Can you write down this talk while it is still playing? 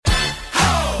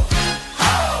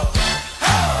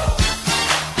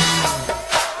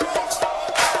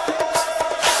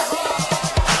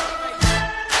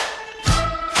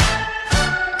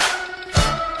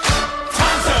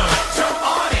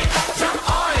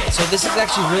this is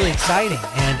actually really exciting,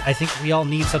 and I think we all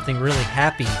need something really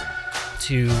happy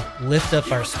to lift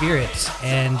up our spirits,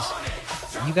 and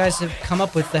you guys have come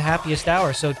up with the happiest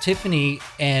hour. So Tiffany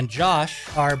and Josh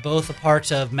are both a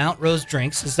part of Mount Rose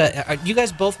Drinks. You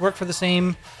guys both work for the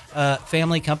same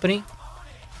family company?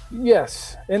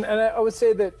 Yes, and I would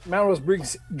say that Mount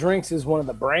Rose Drinks is one of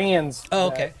the brands. Oh,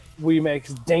 okay. We make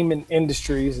Damon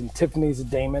Industries, and Tiffany's a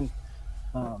Damon.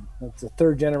 It's the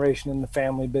third generation in the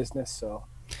family business. So,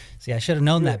 see, I should have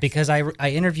known that because I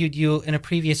interviewed you in a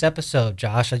previous episode,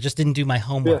 Josh. I just didn't do my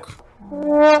homework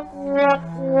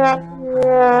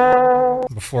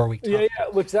before we talked. Yeah,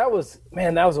 which that was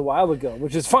a while ago,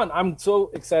 which is fun. I'm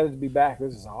so excited to be back.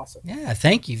 This is awesome. Yeah,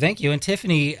 thank you. And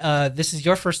Tiffany, this is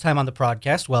your first time on the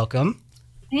podcast. Welcome.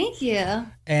 Thank you.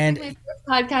 And my first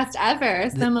podcast ever,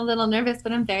 so I'm a little nervous,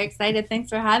 but I'm very excited. Thanks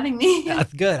for having me.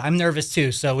 That's good. I'm nervous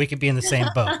too, so we could be in the same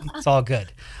boat. It's all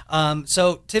good.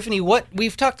 So Tiffany,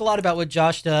 we've talked a lot about what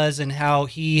Josh does and how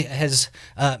he has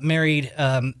married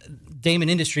Damon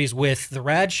Industries with the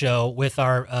Rad Show with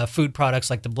our food products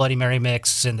like the Bloody Mary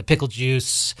mix and the pickle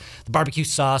juice, the barbecue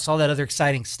sauce, all that other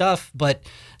exciting stuff. But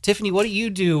Tiffany, what do you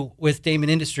do with Damon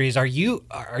Industries? Are you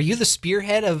the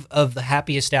spearhead of the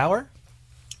happiest hour?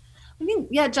 I think,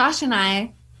 yeah, Josh and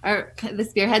I are the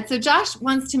spearhead. So Josh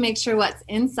wants to make sure what's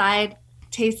inside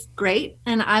tastes great,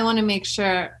 and I want to make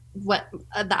sure what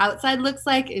the outside looks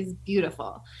like is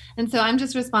beautiful. And so I'm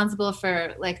just responsible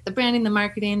for like the branding, the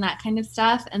marketing, that kind of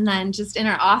stuff. And then just in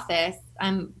our office,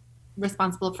 I'm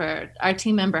responsible for our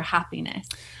team member happiness.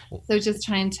 So just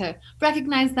trying to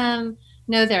recognize them,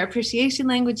 know their appreciation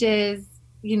languages,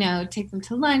 take them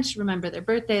to lunch, remember their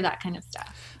birthday, that kind of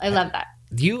stuff. I love that.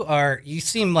 You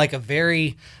seem like a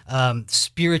very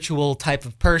spiritual type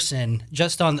of person.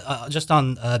 Just on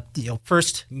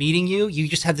first meeting you, you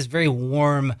just had this very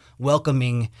warm,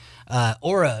 welcoming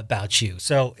aura about you.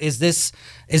 So is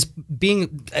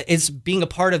being a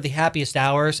part of the happiest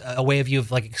hours a way of you of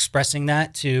like expressing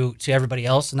that to everybody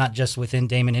else, not just within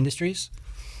Damon Industries?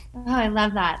 Oh, I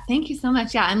love that. Thank you so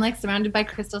much. Yeah, I'm like surrounded by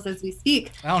crystals as we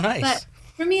speak. Oh, nice. But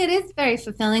for me, it is very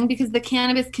fulfilling because the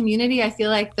cannabis community, I feel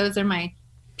like those are my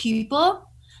people.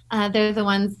 They're the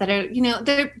ones that are,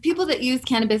 they're people that use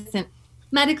cannabis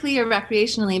medically or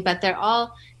recreationally, but they're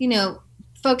all,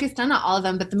 focused on, not all of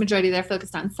them, but the majority, they're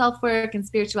focused on self-work and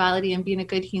spirituality and being a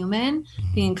good human,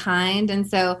 being kind. And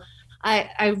so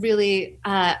I really,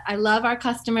 I love our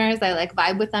customers. I like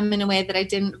vibe with them in a way that I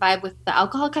didn't vibe with the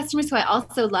alcohol customers who I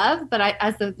also love, but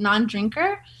as a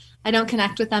non-drinker, I don't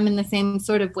connect with them in the same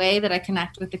sort of way that I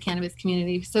connect with the cannabis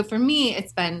community. So for me,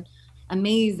 it's been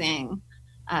amazing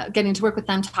getting to work with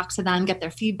them, talk to them, get their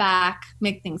feedback,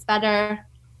 make things better,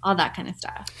 all that kind of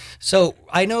stuff. So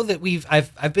I know that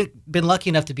I've been lucky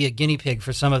enough to be a guinea pig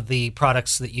for some of the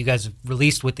products that you guys have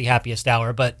released with the Happiest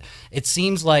Hour, but it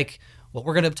seems like what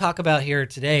we're going to talk about here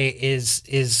today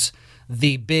is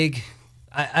the big,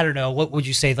 I don't know, what would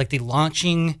you say, like the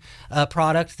launching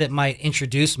product that might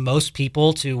introduce most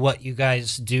people to what you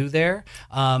guys do there.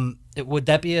 Would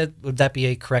that be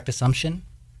a correct assumption?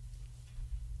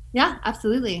 Yeah,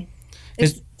 absolutely.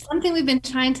 It's something we've been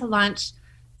trying to launch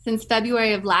since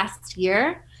February of last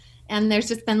year. And there's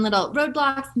just been little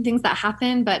roadblocks and things that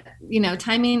happen, but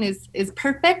timing is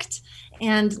perfect.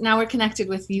 And now we're connected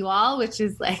with you all, which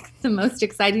is like the most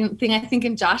exciting thing I think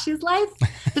in Josh's life.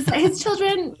 His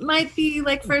children might be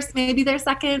like first, maybe they're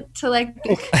second to like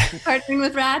partnering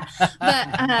with Rad.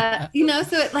 But,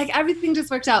 so it, like everything just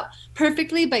worked out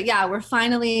perfectly. But yeah, we're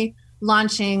finally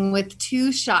launching with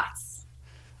 2 shots.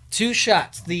 2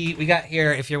 shots. We got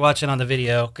here, if you're watching on the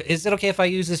video. Is it okay if I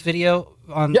use this video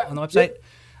on the website? Yeah.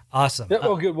 Awesome. Yeah,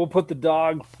 well, good. We'll put the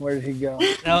dog. Where did he go?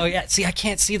 Oh, yeah. See, I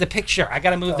can't see the picture. I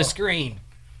got to move the screen.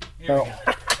 Here we go.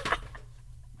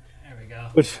 There we go.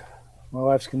 Which my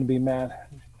wife's going to be mad.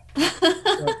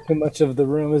 Too much of the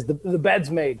room is the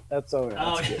bed's made. That's all right.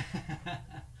 That's good.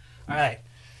 All right.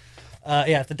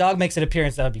 If the dog makes an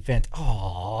appearance, that would be fantastic.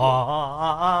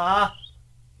 Aww.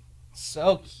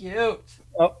 So cute.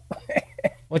 Oh.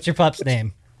 What's your pup's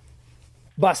name?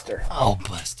 Buster. Oh,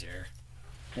 Buster.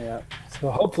 Yeah.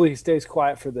 So hopefully he stays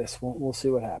quiet for this. We'll see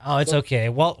what happens. Oh, it's okay.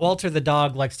 Walter the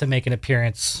dog likes to make an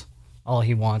appearance all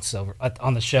he wants over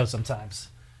on the show sometimes.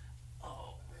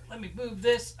 Oh, let me move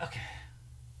this. Okay.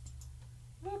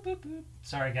 Boop, boop, boop.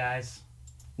 Sorry, guys.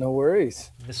 No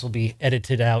worries. This will be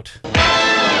edited out.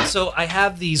 So I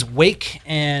have these Wake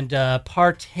and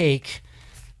Partake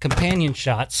companion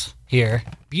shots here.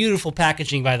 Beautiful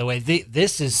packaging, by the way.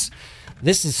 This is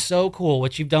so cool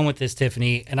what you've done with this,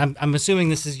 Tiffany. And I'm assuming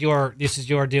this is your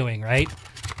doing, right?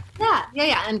 Yeah.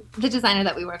 Yeah. And the designer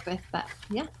that we work with, but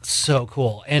yeah. So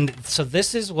cool. And so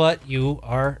this is what you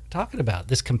are talking about,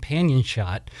 this companion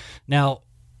shot. Now,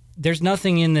 there's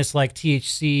nothing in this like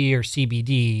THC or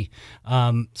CBD.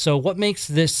 So what makes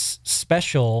this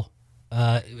special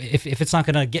if it's not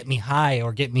going to get me high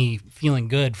or get me feeling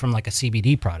good from like a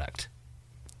CBD product?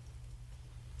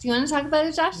 Do you want to talk about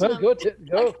it, Josh?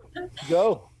 No,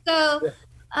 go. So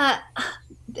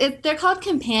they're called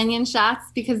companion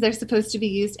shots because they're supposed to be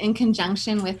used in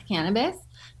conjunction with cannabis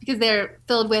because they're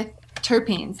filled with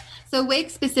terpenes. So Wake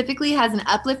specifically has an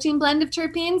uplifting blend of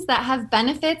terpenes that have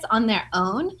benefits on their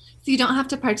own. So you don't have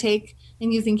to partake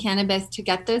in using cannabis to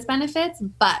get those benefits.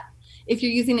 But if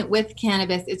you're using it with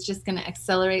cannabis, it's just going to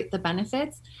accelerate the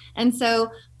benefits. And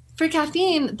so for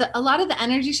caffeine, a lot of the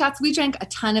energy shots, we drank a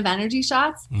ton of energy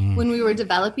shots when we were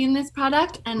developing this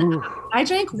product. And I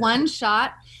drank one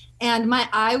shot and my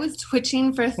eye was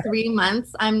twitching for 3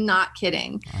 months. I'm not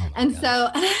kidding. And so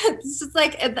it's just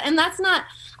like, and that's not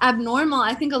abnormal.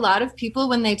 I think a lot of people,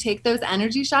 when they take those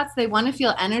energy shots, they want to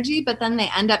feel energy, but then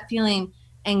they end up feeling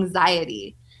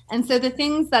anxiety. And so the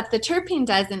things that the terpene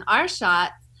does in our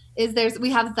shot is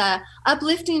we have the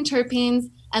uplifting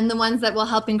terpenes and the ones that will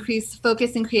help increase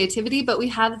focus and creativity, but we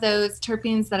have those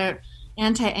terpenes that are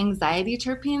anti-anxiety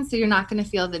terpenes, so you're not going to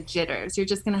feel the jitters. You're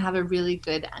just going to have a really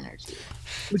good energy.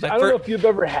 I don't know if you've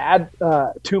ever had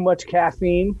too much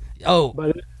caffeine. Oh,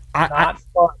 but it's not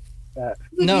fun.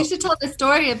 No. You should tell the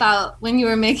story about when you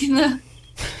were making the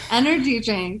energy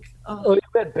drink. Oh,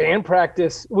 at band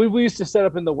practice, we used to set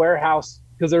up in the warehouse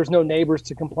because there was no neighbors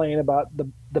to complain about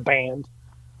the band.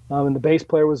 And the bass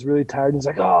player was really tired. He's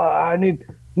like, "Oh, I need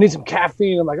some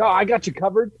caffeine." I'm like, "Oh, I got you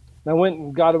covered." And I went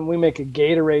and got him. We make a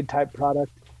Gatorade type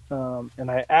product, and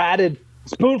I added a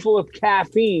spoonful of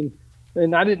caffeine.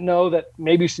 And I didn't know that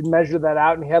maybe you should measure that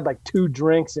out. And he had like 2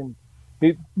 drinks, and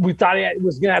we thought he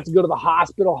was gonna have to go to the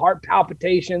hospital, heart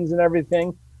palpitations and everything.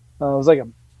 It was like a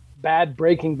bad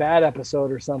Breaking Bad episode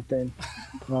or something.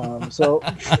 So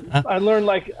I learned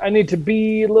like I need to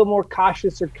be a little more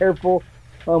cautious or careful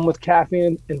with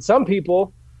caffeine. And some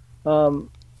people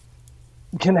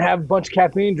can have a bunch of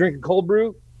caffeine, drink a cold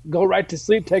brew, go right to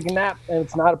sleep, take a nap, and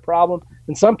it's not a problem.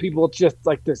 And some people, it's just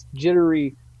like this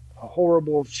jittery,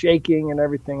 horrible shaking and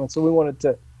everything. And so we wanted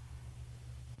to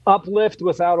uplift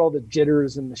without all the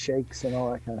jitters and the shakes and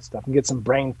all that kind of stuff and get some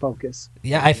brain focus.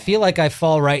 Yeah, I feel like I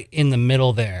fall right in the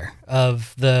middle there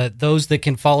of those that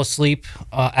can fall asleep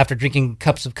after drinking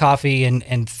cups of coffee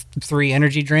and 3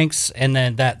 energy drinks, and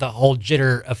then the whole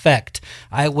jitter effect.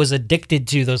 I was addicted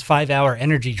to those 5-hour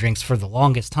energy drinks for the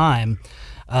longest time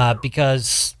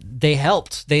because they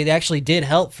helped. They actually did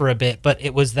help for a bit, but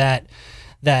it was that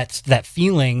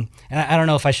feeling, and I don't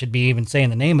know if I should be even saying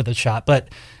the name of the shot, but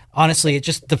honestly, it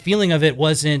just, the feeling of it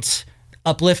wasn't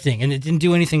uplifting and it didn't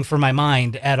do anything for my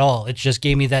mind at all. It just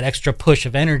gave me that extra push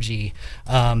of energy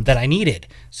that I needed.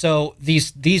 So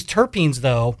these terpenes,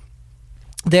 though,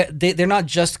 they're not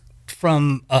just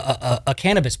from a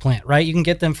cannabis plant, right? You can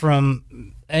get them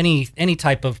from any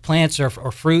type of plants or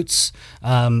fruits.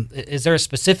 Is there a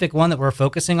specific one that we're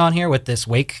focusing on here with this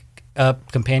Wake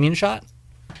companion shot?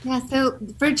 Yeah, so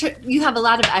you have a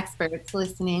lot of experts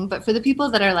listening, but for the people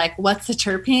that are like, what's a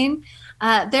terpene?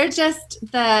 They're just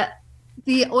the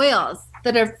oils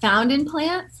that are found in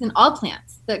plants, in all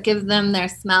plants, that give them their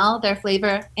smell, their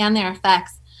flavor, and their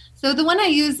effects. So the one I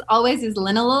use always is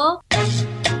linalool.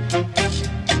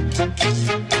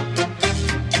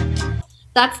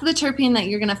 That's the terpene that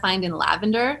you're going to find in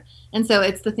lavender. And so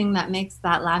it's the thing that makes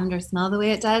that lavender smell the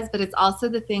way it does, but it's also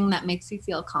the thing that makes you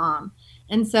feel calm.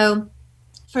 And so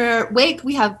for Wake,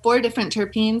 we have 4 different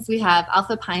terpenes. We have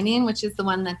alpha-pinene, which is the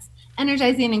one that's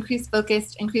energizing, increased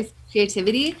focus, increased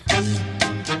creativity.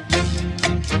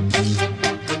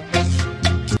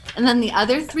 And then the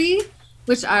other 3,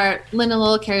 which are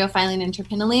linalool, caryophyllene, and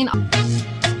terpinolene.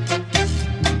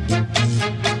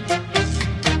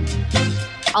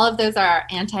 All of those are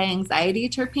anti-anxiety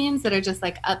terpenes that are just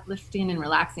like uplifting and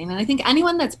relaxing. And I think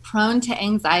anyone that's prone to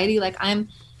anxiety, like I'm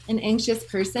an anxious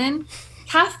person,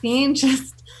 caffeine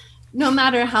just, no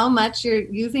matter how much you're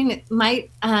using, it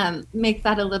might make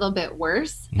that a little bit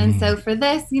worse. And so for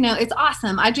this, it's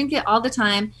awesome. I drink it all the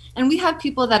time. And we have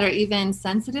people that are even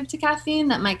sensitive to caffeine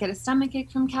that might get a stomachache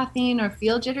from caffeine or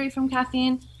feel jittery from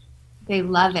caffeine. They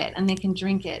love it and they can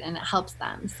drink it and it helps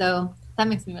them. So that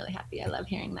makes me really happy. I love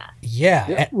hearing that.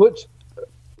 Yeah.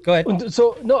 Go ahead.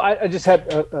 So, no, I just had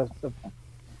a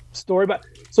story about.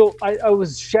 So I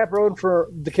was chaperone for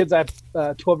the kids. I have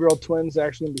 12-year-old twins. They're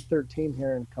actually going to be 13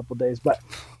 here in a couple of days. But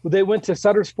they went to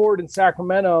Sutter's Ford in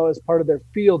Sacramento as part of their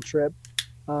field trip.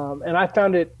 And I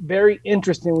found it very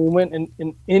interesting. We went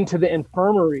into the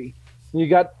infirmary You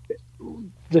got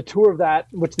the tour of that,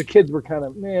 which the kids were kind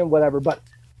of whatever. But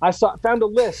I found a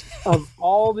list of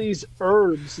all these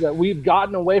herbs that we've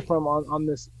gotten away from on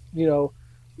this.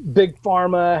 Big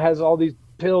Pharma has all these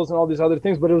pills and all these other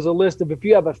things, but it was a list of, if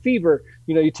you have a fever,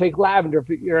 you take lavender. If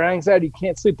you're anxiety, you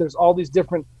can't sleep, there's all these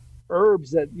different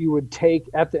herbs that you would take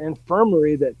at the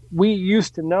infirmary that we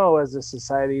used to know as a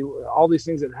society, all these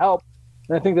things that help.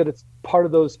 And I think that it's part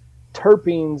of those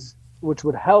terpenes which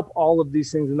would help all of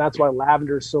these things, and that's why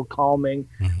lavender is so calming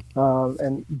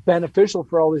and beneficial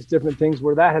for all these different things,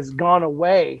 where that has gone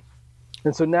away.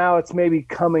 And so now it's maybe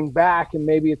coming back, and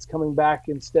maybe it's coming back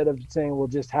instead of saying we'll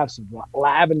just have some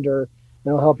lavender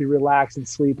and it'll help you relax and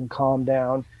sleep and calm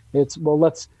down. It's, well,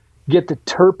 let's get the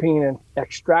terpene and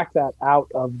extract that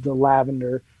out of the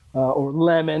lavender or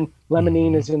lemon.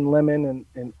 Limonene is in lemon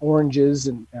and oranges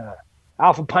and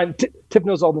alpha pine. Tip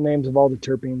knows all the names of all the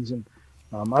terpenes, and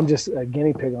I'm just a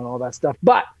guinea pig on all that stuff.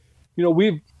 But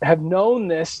we have known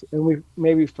this and we've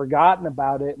maybe forgotten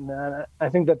about it. And I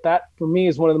think that for me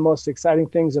is one of the most exciting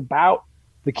things about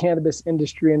the cannabis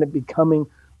industry and it becoming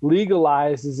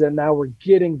legalized, is that now we're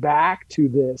getting back to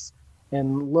this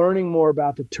and learning more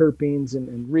about the terpenes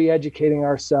and re-educating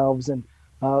ourselves. And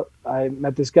I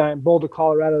met this guy in Boulder,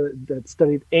 Colorado that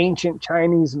studied ancient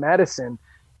Chinese medicine,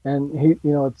 and he,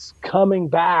 it's coming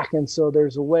back. And so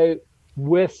there's a way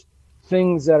with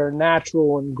things that are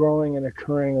natural and growing and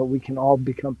occurring that we can all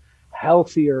become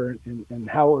healthier and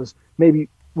how it was maybe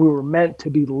we were meant to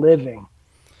be living.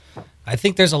 I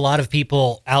think there's a lot of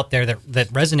people out there that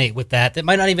resonate with that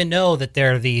might not even know that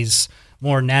there are these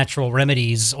more natural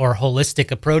remedies or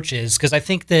holistic approaches, because I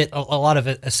think that a lot of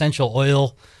essential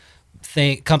oil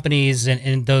companies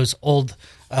and those old,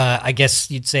 I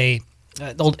guess you'd say,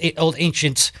 old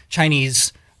ancient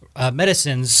Chinese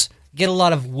medicines get a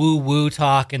lot of woo-woo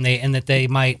talk, and that they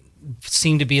might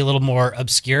seem to be a little more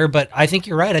obscure. But I think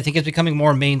you're right. I think it's becoming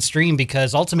more mainstream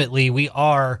because ultimately we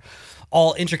are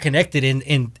all interconnected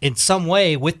in some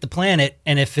way with the planet.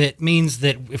 And if it means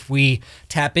that if we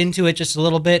tap into it just a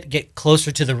little bit, get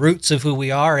closer to the roots of who we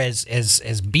are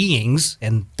as beings,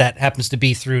 and that happens to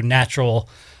be through natural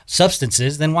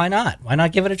substances, then why not? Why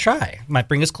not give it a try? It might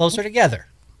bring us closer together.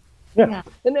 Yeah.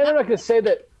 And I'm not going to say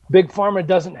that Big Pharma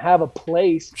doesn't have a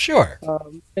place. Sure.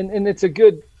 And it's a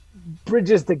good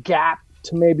bridges the gap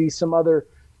to maybe some other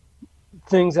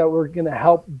things that we're going to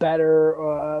help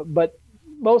better. But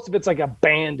most of it's like a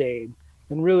Band-Aid,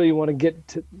 and really you want to get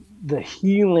to the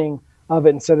healing of it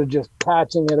instead of just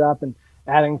patching it up and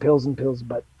adding pills and pills.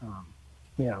 But, I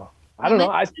don't know.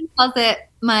 My husband calls it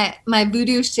my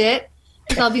voodoo shit.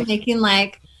 So I'll be making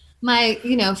like my,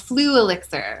 flu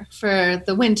elixir for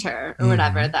the winter or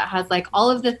whatever that has like all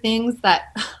of the things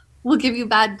that will give you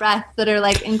bad breath that are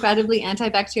like incredibly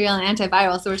antibacterial and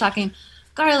antiviral. So we're talking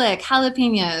garlic,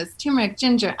 jalapenos, turmeric,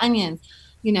 ginger, onions,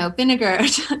 vinegar.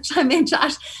 I made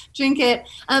Josh drink it.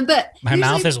 But my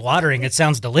mouth is watering. It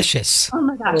sounds delicious. Oh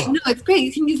my gosh. No, it's great.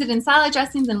 You can use it in salad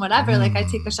dressings and whatever. Like I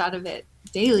take a shot of it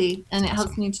daily, and it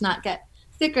helps me to not get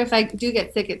sick. Or if I do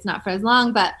get sick, it's not for as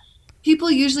long. But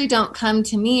people usually don't come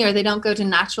to me, or they don't go to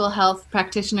natural health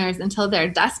practitioners until they're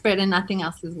desperate and nothing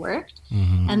else has worked.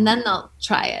 And then they'll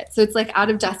try it. So it's like out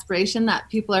of desperation that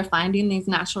people are finding these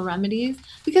natural remedies,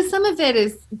 because some of it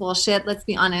is bullshit. Let's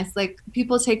be honest. Like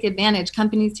people take advantage,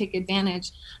 companies take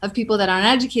advantage of people that aren't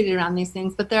educated around these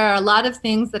things. But there are a lot of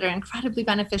things that are incredibly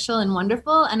beneficial and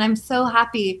wonderful. And I'm so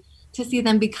happy to see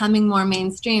them becoming more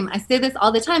mainstream. I say this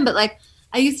all the time, but like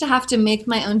I used to have to make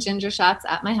my own ginger shots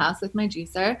at my house with my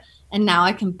juicer. And now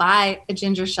I can buy a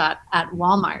ginger shot at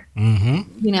Walmart,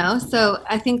 So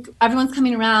I think everyone's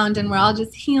coming around and we're all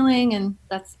just healing, and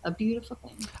that's a beautiful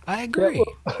thing. I agree.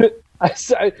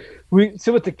 We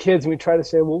sit with the kids and we try to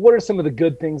say, well, what are some of the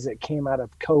good things that came out of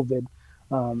COVID?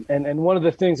 And one of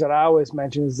the things that I always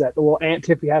mention is that, well, Aunt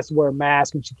Tiffy has to wear a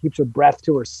mask and she keeps her breath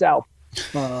to herself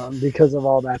because of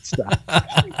all that stuff.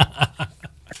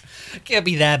 Can't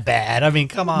be that bad. I mean,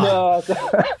 come on. No.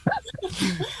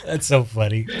 That's so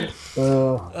funny. I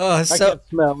can't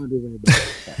smell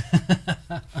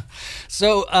it.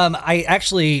 So I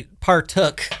actually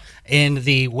partook in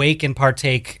the Wake and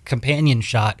Partake companion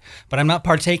shot, but I'm not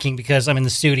partaking because I'm in the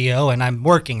studio and I'm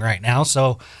working right now,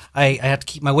 so I have to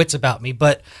keep my wits about me.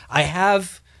 But I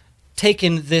have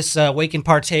taken this Wake and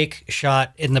Partake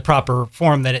shot in the proper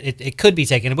form that it could be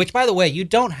taken, which, by the way, you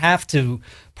don't have to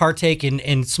partake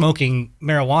in smoking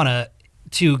marijuana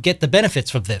to get the benefits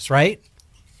from this, right?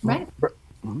 Right.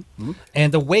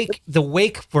 And the Wake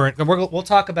we'll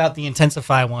talk about the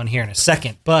Intensify one here in a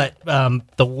second, but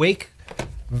the Wake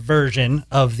version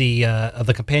of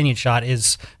the companion shot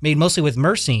is made mostly with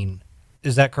myrcene.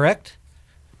 Is that correct?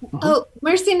 Oh,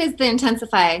 myrcene is the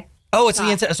intensify. Oh,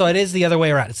 so it is the other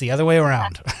way around. It's the other way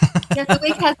around. Yeah, the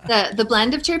wake has the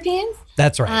blend of terpenes.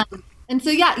 That's right. And so,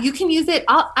 yeah, you can use it.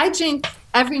 I drink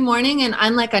every morning, and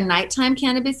I'm like a nighttime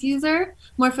cannabis user,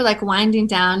 more for like winding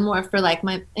down, more for like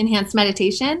my enhanced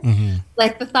meditation. Mm-hmm.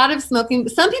 Like the thought of smoking,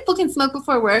 some people can smoke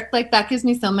before work. Like that gives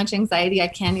me so much anxiety. I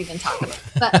can't even talk about it.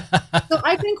 But so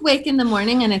I drink wake in the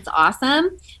morning, and it's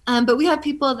awesome. But we have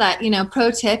people that,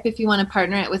 pro tip, if you want to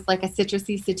partner it with like a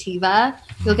citrusy sativa,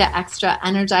 you'll get extra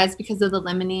energized because of the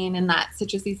limonene and that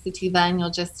citrusy sativa. And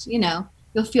you'll just,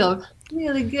 you'll feel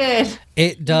really good.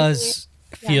 It does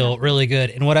feel really good.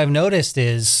 And what I've noticed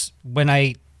is when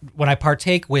I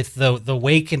partake with the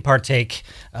wake and partake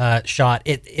shot,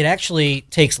 it actually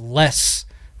takes less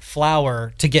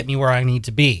flower to get me where I need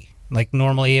to be. Like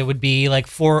normally it would be like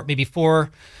four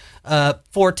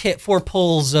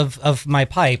pulls of my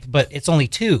pipe, but it's only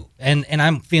 2, and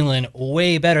I'm feeling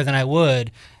way better than I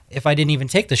would if I didn't even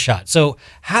take the shot. So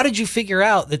how did you figure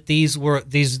out that these were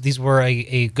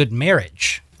a good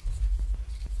marriage?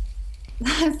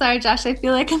 I'm sorry, Josh. I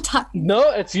feel like I'm talking. No,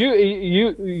 it's you.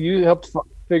 You helped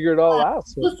figure it all out.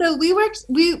 So. Well, so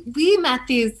we met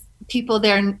these people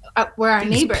there were our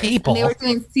neighbors. People. And they were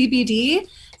doing CBD.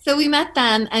 So we met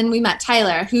them, and we met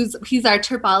Tyler, he's our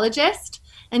terpologist.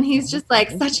 And he's just like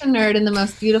such a nerd in the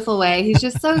most beautiful way. He's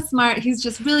just so smart. He's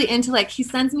just really into like, he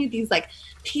sends me these like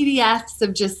PDFs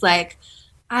of just like,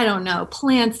 I don't know,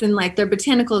 plants and like their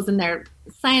botanicals and their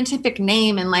scientific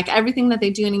name and like everything that they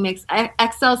do. And he makes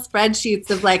Excel spreadsheets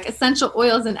of like essential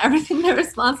oils and everything they're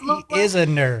responsible for. He is a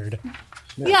nerd.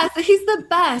 Yeah, so he's the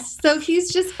best. So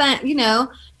he's just spent,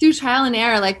 through trial and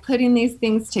error, like putting these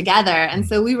things together. And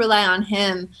so we rely on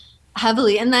him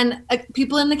heavily. And then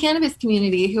people in the cannabis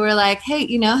community who are like, hey,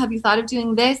 have you thought of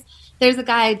doing this? There's a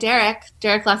guy,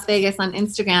 Derek Las Vegas on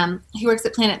Instagram. He works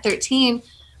at Planet 13.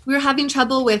 We were having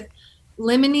trouble with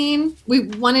limonene. We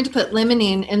wanted to put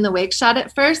limonene in the wake shot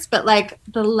at first, but like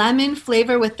the lemon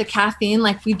flavor with the caffeine,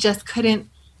 like we just couldn't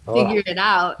figure it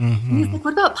out. Mm-hmm. And he's like,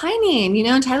 what about pinene?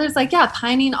 And Tyler's like, yeah,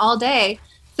 pinene all day.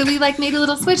 So we like made a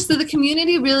little switch. So the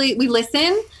community really, we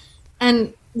listen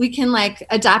and we can like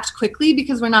adapt quickly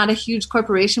because we're not a huge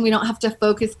corporation. We don't have to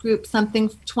focus group something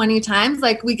 20 times.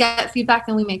 Like we get feedback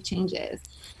and we make changes.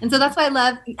 And so that's why I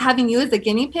love having you as a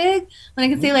guinea pig when I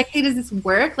can say like, hey, does this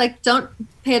work? Like, don't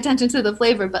pay attention to the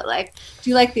flavor, but like,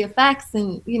 do you like the effects?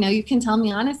 And, you can tell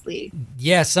me honestly.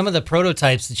 Yeah, some of the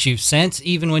prototypes that you've sent,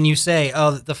 even when you say,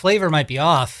 oh, the flavor might be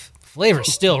off,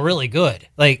 flavor's still really good.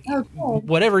 Like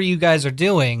whatever you guys are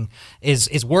doing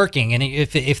is working. And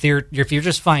if you're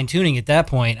just fine tuning at that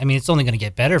point, I mean, it's only going to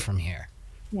get better from here.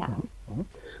 Yeah.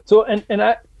 So,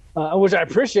 and which I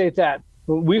appreciate that.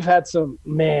 We've had some,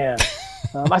 I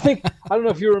don't know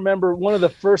if you remember one of the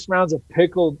first rounds of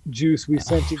pickled juice we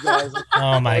sent you guys.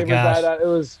 Oh my gosh. It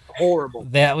was horrible.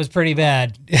 That was pretty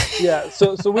bad. Yeah.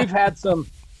 So we've had some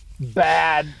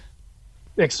bad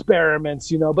experiments,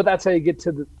 but that's how you get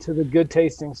to the good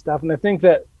tasting stuff. And I think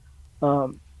that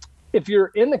if you're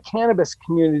in the cannabis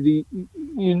community,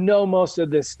 most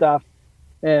of this stuff,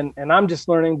 and I'm just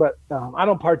learning, but I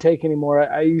don't partake anymore.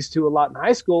 I used to a lot in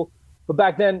high school. But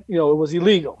back then, it was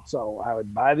illegal. So I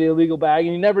would buy the illegal bag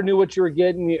and you never knew what you were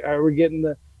getting. You were getting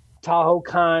the Tahoe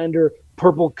kind or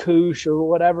purple Kush or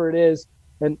whatever it is.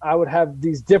 And I would have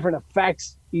these different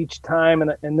effects each time.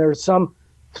 And there's some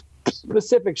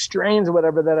specific strains or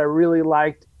whatever that I really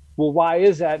liked. Well, why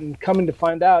is that? And coming to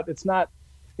find out, it's not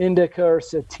indica or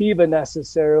sativa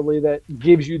necessarily that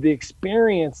gives you the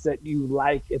experience that you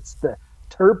like. It's the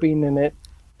terpene in it.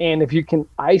 And if you can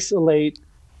isolate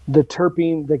the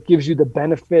terpene that gives you the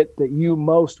benefit that you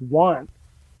most want,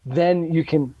 then you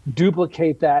can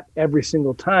duplicate that every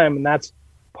single time. And that's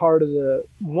part of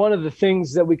one of the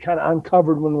things that we kind of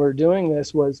uncovered when we were doing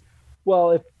this was,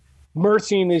 well, if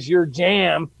myrcene is your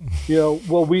jam,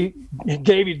 well, we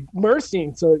gave you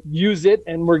myrcene, so use it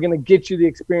and we're going to get you the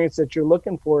experience that you're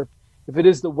looking for. If it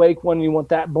is the wake one, you want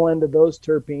that blend of those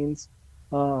terpenes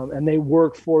and they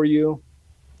work for you,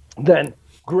 then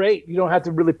great. You don't have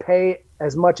to really pay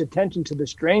as much attention to the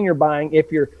strain you're buying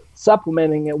if you're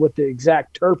supplementing it with the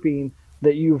exact terpene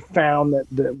that you've found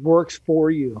that works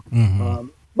for you. Mm-hmm.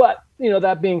 But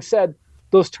that being said,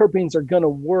 those terpenes are going to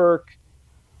work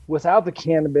without the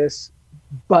cannabis.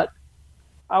 But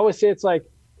I always say it's like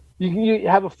you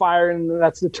have a fire and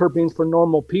that's the terpenes for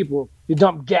normal people. You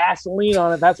dump gasoline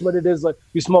on it. That's what it is. Like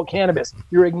you smoke cannabis,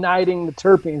 you're igniting the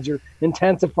terpenes, you're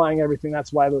intensifying everything.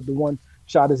 That's why the one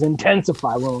shot is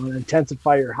intensify. Well,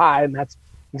 intensify your high, and that's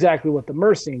exactly what the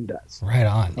myrcene does. Right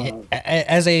on.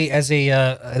 As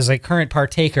a current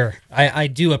partaker, I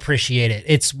do appreciate it.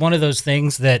 It's one of those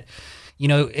things that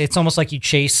it's almost like you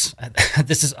chase.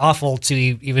 This is awful to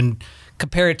even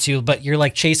compare it to, but you're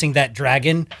like chasing that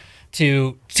dragon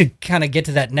to kind of get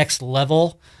to that next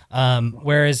level.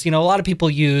 Whereas, a lot of people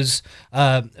use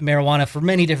marijuana for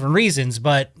many different reasons,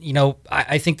 but,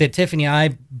 I think that Tiffany and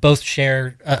I both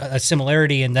share a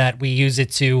similarity in that we use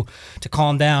it to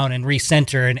calm down and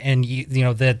recenter and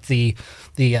that the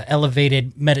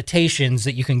elevated meditations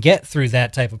that you can get through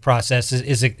that type of process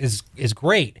is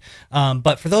great.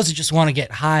 But for those who just want to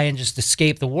get high and just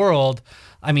escape the world,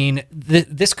 I mean,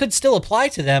 this could still apply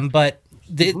to them, but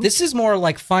this is more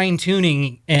like fine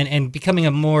tuning and becoming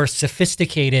a more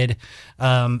sophisticated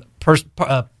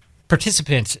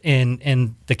participant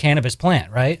in the cannabis plant,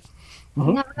 right?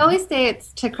 Mm-hmm. Yeah, I always say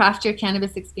it's to craft your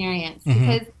cannabis experience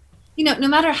because, no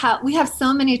matter how, we have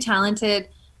so many talented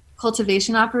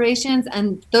cultivation operations,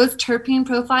 and those terpene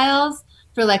profiles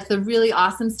for like the really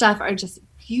awesome stuff are just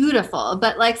beautiful.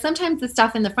 But like sometimes the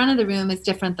stuff in the front of the room is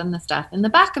different than the stuff in the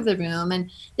back of the room,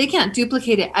 and they can't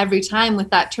duplicate it every time with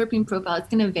that terpene profile. It's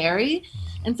going to vary.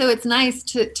 And so it's nice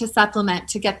to supplement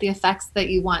to get the effects that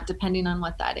you want depending on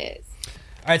what that is.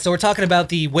 All right, so we're talking about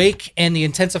the Wake and the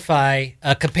Intensify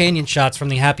companion shots from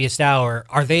the Happiest Hour.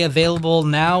 Are they available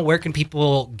now? Where can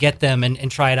people get them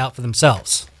and try it out for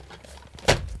themselves?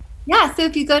 Yeah, so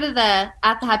if you go to the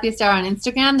 @thehappiest hour on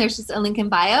Instagram, there's just a link in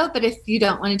bio. But if you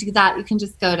don't want to do that, you can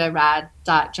just go to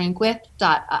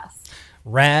rad.drinkwith.us.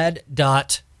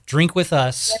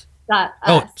 Rad.drinkwithus.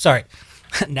 Oh, sorry.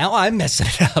 Now I'm messing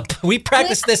it up. We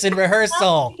practiced this in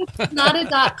rehearsal. It's not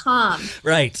a .com.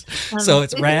 Right. So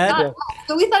it's rad.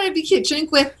 So we thought it'd be cute.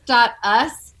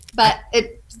 Drinkwith.us, but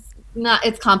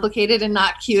it's complicated and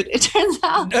not cute, it turns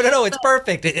out. No, it's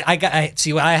perfect.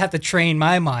 I have to train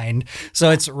my mind.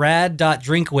 So it's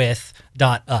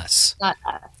rad.drinkwith.us.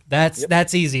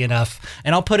 That's easy enough.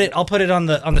 And I'll put it on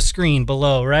the screen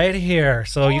below right here.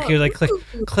 So you can like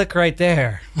click right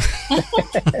there.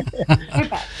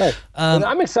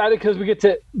 I'm excited because we get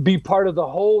to be part of the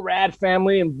whole Rad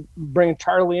family and bring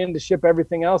Charlie in to ship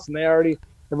everything else. And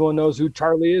everyone knows who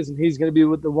Charlie is, and he's going to be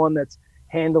with the one that's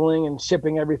handling and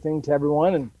shipping everything to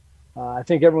everyone. And I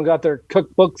think everyone got their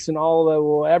cookbooks and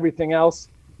everything else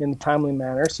in a timely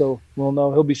manner. So we'll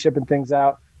know he'll be shipping things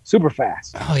out super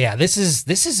fast. Oh yeah, this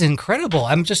is incredible.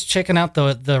 I'm just checking out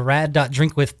the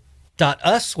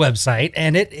rad.drinkwith.us website,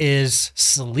 and it is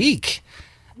sleek.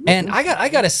 And I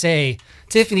gotta say,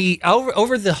 Tiffany,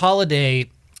 over the holiday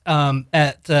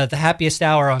at the Happiest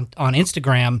Hour on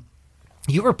Instagram,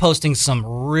 you were posting some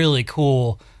really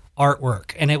cool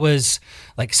artwork, and it was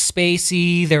like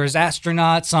spacey. There was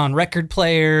astronauts on record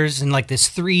players and like this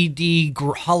 3D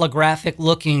holographic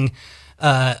looking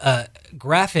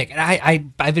graphic. And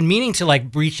I've been meaning to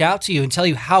like reach out to you and tell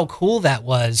you how cool that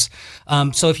was.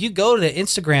 So if you go to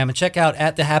Instagram and check out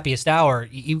 @thehappiest_hour,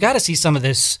 you got to see some of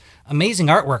this amazing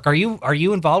artwork. Are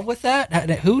you involved with that?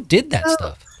 Who did that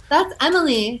stuff? That's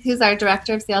Emily, who's our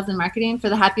director of sales and marketing for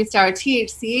the Happiest Hour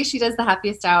THC. She does the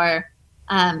Happiest Hour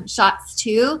shots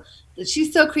too.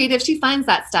 She's so creative. She finds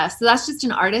that stuff. So that's just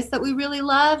an artist that we really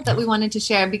love that we wanted to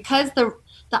share, because the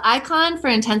icon for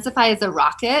Intensify is a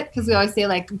rocket, because we always say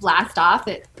like blast off,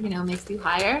 it makes you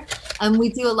higher. And we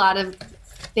do a lot of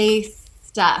space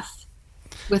stuff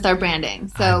with our branding.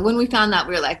 So when we found that,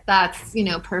 we were like, that's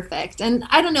perfect. And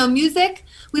I don't know, music,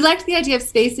 we liked the idea of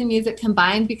space and music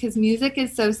combined because music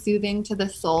is so soothing to the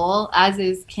soul, as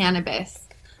is cannabis.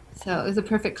 So it was a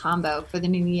perfect combo for the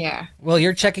new year. Well,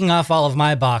 you're checking off all of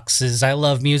my boxes. I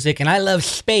love music and I love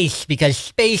space because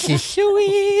space is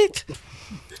sweet.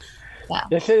 Yeah.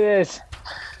 Yes, it is.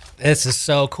 This is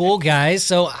so cool, guys.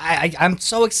 So I'm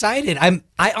so excited. I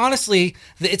honestly,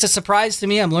 it's a surprise to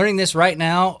me. I'm learning this right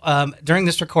now during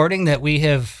this recording that we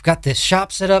have got this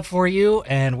shop set up for you,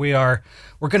 and we're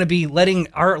going to be letting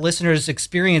our listeners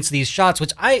experience these shots,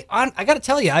 which I got to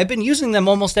tell you, I've been using them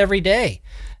almost every day.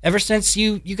 Ever since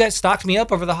you guys stocked me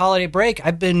up over the holiday break,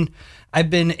 I've been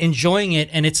enjoying it,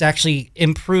 and it's actually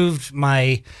improved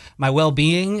my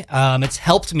well-being. It's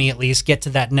helped me at least get to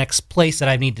that next place that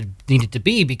I needed to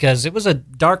be, because it was a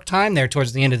dark time there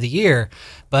towards the end of the year.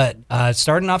 But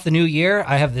starting off the new year,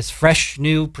 I have this fresh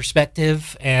new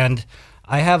perspective, and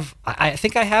I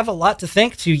think I have a lot to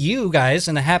thank to you guys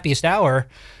in the Happiest Hour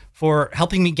for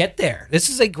helping me get there. This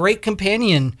is a great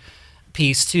companion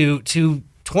piece to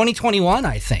 2021,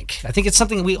 I think. I think it's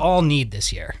something that we all need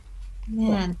this year.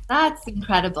 Man, that's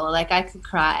incredible. Like, I could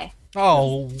cry.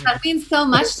 Oh. That means so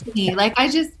much to me. Like,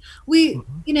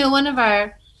 one of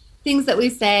our things that we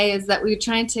say is that we're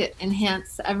trying to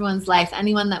enhance everyone's life,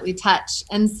 anyone that we touch.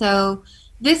 And so,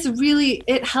 this really,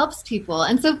 it helps people.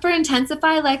 And so for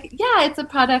Intensify, like, yeah, it's a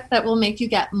product that will make you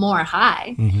get more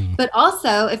high, but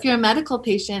also if you're a medical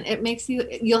patient, it makes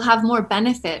you'll have more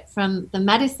benefit from the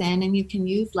medicine, and you can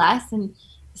use less and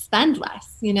spend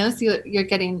less, so you're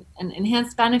getting an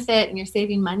enhanced benefit and you're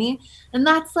saving money. And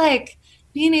that's like,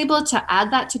 being able to add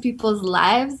that to people's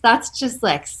lives, that's just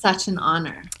like such an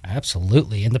honor.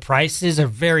 Absolutely. And the prices are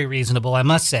very reasonable, I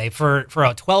must say. For a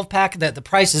 12-pack, that the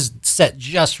price is set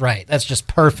just right. That's just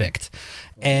perfect.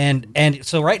 And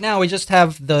so right now we just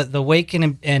have the Wake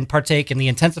and Partake and the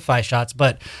Intensify shots,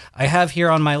 but I have here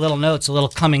on my little notes a little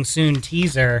coming soon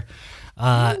teaser.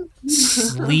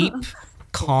 Sleep,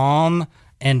 Calm,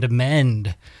 and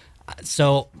Mend.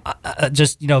 So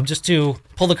just to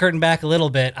pull the curtain back a little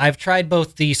bit, I've tried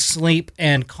both the Sleep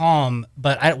and Calm,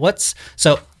 but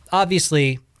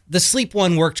obviously the Sleep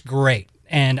one worked great.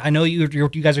 And I know you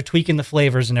guys are tweaking the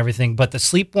flavors and everything, but the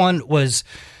Sleep one was,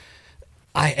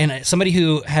 somebody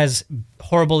who has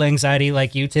horrible anxiety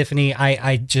like you, Tiffany,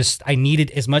 I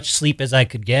needed as much sleep as I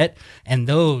could get. And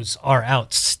those are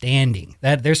outstanding.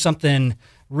 There's something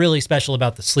really special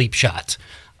about the Sleep shot.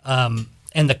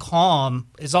 And the Calm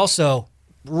is also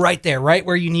right there, right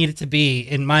where you need it to be,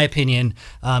 in my opinion,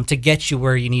 to get you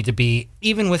where you need to be,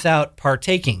 even without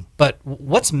partaking. But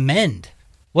what's Mend?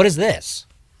 What is this?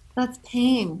 That's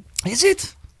pain. Is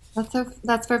it?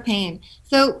 That's for pain.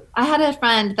 So I had a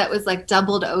friend that was like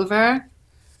doubled over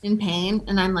in pain,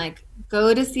 and I'm like,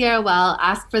 go to Sierra Well,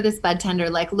 ask for this bud tender,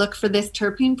 like look for this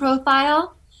terpene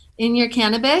profile in your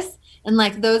cannabis. And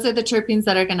like, those are the terpenes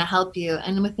that are going to help you.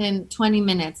 And within 20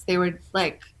 minutes, they were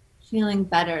like feeling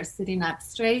better, sitting up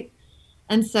straight.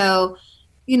 And so,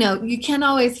 you can't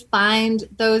always find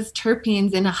those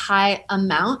terpenes in a high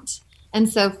amount. And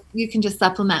so you can just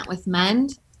supplement with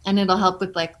Mend, and it'll help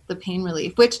with like the pain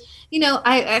relief, which,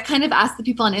 I kind of asked the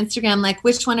people on Instagram, like,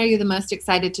 which one are you the most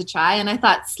excited to try? And I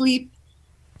thought Sleep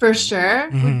for sure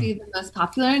would be the most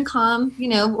popular, and Calm,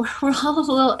 we're all a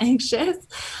little anxious.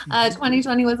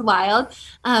 2020 was wild.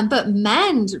 But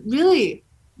Mend really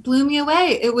blew me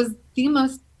away. It was the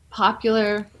most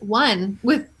popular one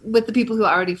with the people who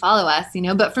already follow us,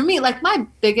 but for me, like, my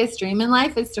biggest dream in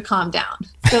life is to calm down.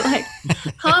 So like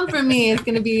Calm for me is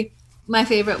going to be my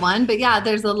favorite one. But yeah,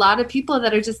 there's a lot of people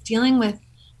that are just dealing with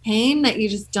pain that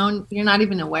you're not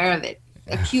even aware of it.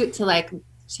 Acute to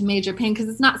major pain, because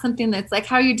it's not something that's like,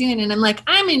 how are you doing? And I'm like,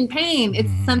 I'm in pain. It's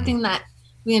something that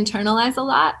we internalize a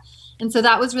lot. And so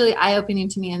that was really eye-opening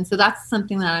to me. And so that's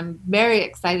something that I'm very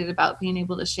excited about being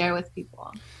able to share with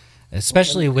people.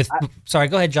 Especially sorry,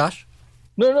 go ahead, Josh.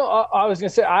 No, I was going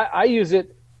to say, I use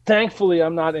it. Thankfully,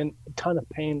 I'm not in a ton of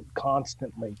pain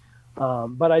constantly.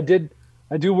 But I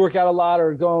do work out a lot,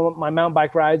 or go on my mountain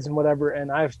bike rides and whatever.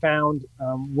 And I've found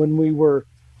when we were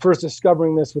first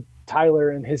discovering this with Tyler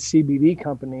and his CBD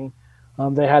company,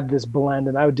 they had this blend,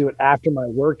 and I would do it after my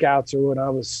workouts or when I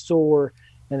was sore,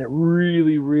 and it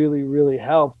really, really, really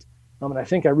helped. And I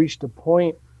think I reached a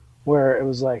point where it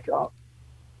was like,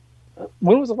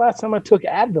 when was the last time I took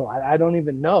Advil? I don't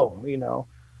even know,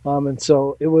 and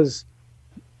so it was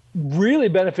really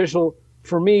beneficial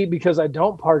for me because I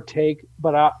don't partake,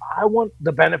 but I want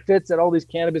the benefits that all these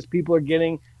cannabis people are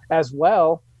getting as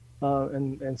well.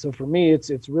 And so for me,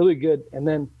 it's really good. And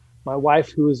then my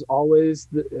wife, who is always,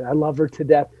 I love her to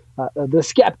death, the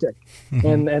skeptic.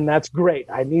 And that's great.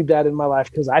 I need that in my life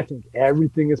because I think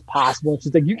everything is possible. It's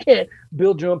just like, you can't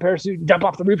build your own parachute and jump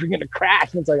off the roof, you're going to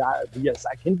crash. And it's like, yes,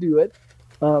 I can do it.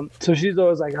 So she's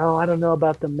always like, oh, I don't know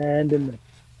about the Mend and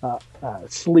the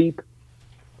Sleep.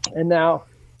 And now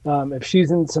if she's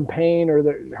in some pain, or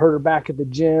hurt her back at the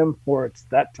gym, or it's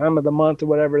that time of the month or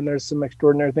whatever, and there's some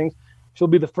extraordinary things, she'll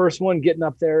be the first one getting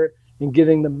up there and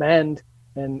getting the Mend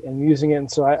and using it. And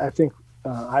so I think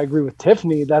I agree with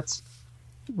Tiffany.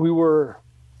 We were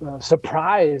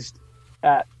surprised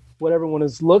at what everyone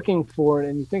is looking for.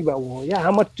 And you think about, well, yeah,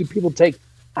 how much do people take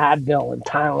Advil and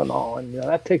Tylenol? And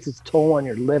that takes its toll on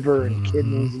your liver and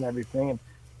kidneys and everything.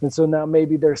 And so now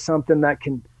maybe there's something that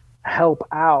can help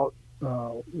out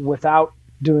without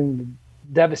doing the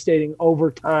devastating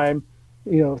overtime,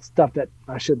 stuff that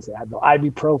I shouldn't say Advil,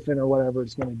 ibuprofen or whatever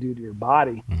it's going to do to your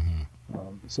body.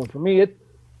 So for me,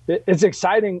 it's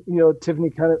exciting. Tiffany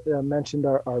kind of mentioned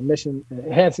our mission,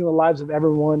 enhancing the lives of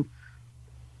everyone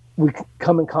we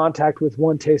come in contact with,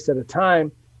 one taste at a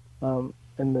time.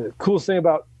 And the coolest thing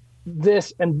about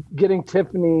this and getting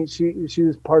Tiffany, she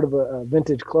was part of a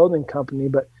vintage clothing company,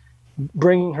 but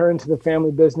bringing her into the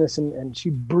family business, and she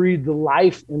breathed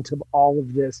life into all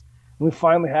of this. And we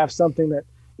finally have something that,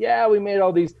 we made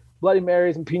all these Bloody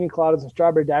Marys and pina coladas and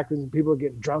strawberry daiquiris, and people are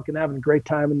getting drunk and having a great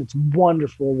time, and it's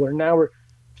wonderful. Where now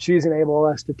she's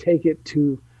enabled us to take it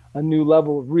to a new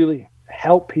level of really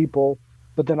help people,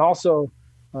 but then also,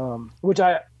 which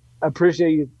I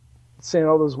appreciate you saying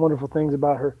all those wonderful things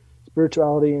about her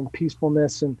spirituality and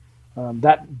peacefulness, and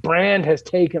that brand has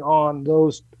taken on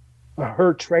those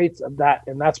her traits of that,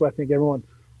 and that's why I think everyone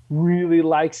really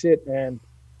likes it, and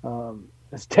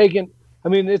it's taken. I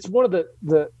mean, it's one of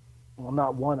the well,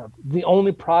 not one of the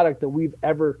only product that we've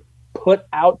ever put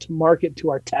out to market to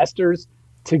our testers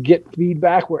to get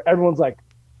feedback where everyone's like,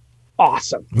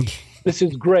 awesome, this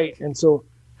is great. And so,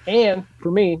 and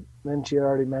for me, and she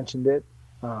already mentioned it,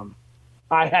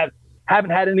 I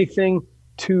haven't had anything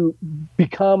to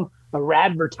become a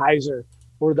Radvertiser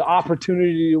or the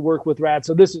opportunity to work with Rad.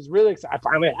 So this is really exciting. I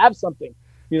finally have something,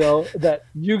 that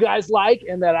you guys like,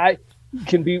 and that I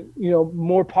can be,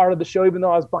 more part of the show, even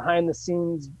though I was behind the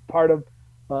scenes part of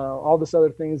all this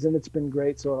other things, and it's been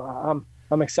great. So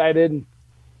I'm excited, and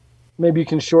maybe you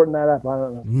can shorten that up. I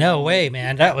don't know. No way,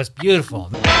 man. That was beautiful.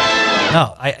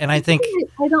 No, I think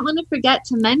I don't want to forget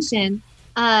to mention,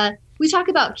 we talk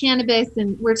about cannabis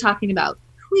and we're talking about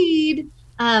weed,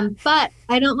 but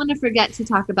I don't want to forget to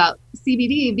talk about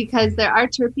CBD, because there are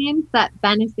terpenes that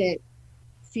benefit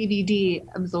CBD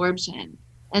absorption.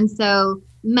 And so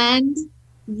Mend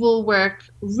will work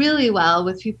really well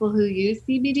with people who use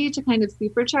CBD to kind of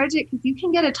supercharge it, because you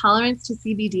can get a tolerance to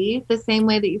CBD the same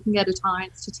way that you can get a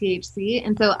tolerance to THC.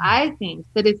 And so I think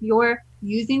that if you're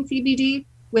using CBD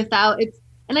without its,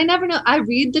 and I never know, I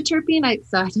read the terpene,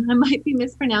 so I might be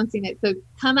mispronouncing it, so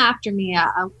come after me.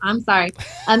 I'm sorry.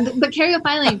 The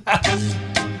caryophyllene.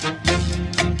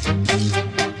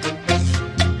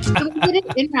 So when it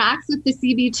interacts with the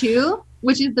CB2,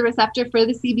 which is the receptor for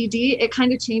the CBD, it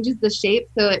kind of changes the shape,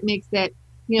 so it makes it,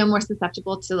 more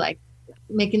susceptible to like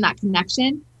making that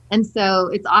connection. And so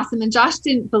it's awesome. And Josh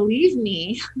didn't believe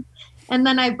me, and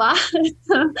then I bought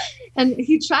some, and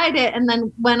he tried it, and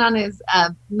then went on his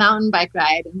mountain bike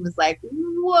ride and was like,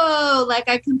 "Whoa! Like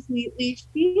I completely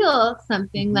feel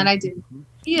something that I didn't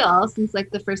feel since like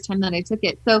the first time that I took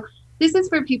it." So this is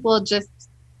for people just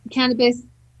cannabis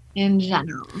in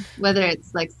general, whether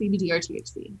it's like CBD or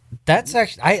THC. That's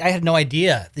actually, I had no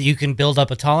idea that you can build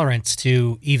up a tolerance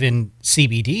to even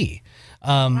CBD.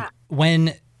 Does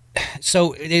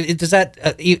that,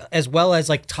 as well as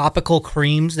like topical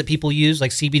creams that people use,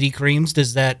 like CBD creams,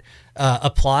 does that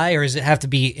apply, or does it have to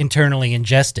be internally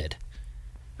ingested?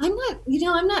 I'm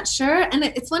not sure. And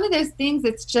it's one of those things,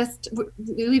 it's just,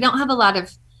 we don't have a lot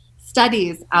of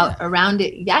studies out around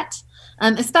it yet.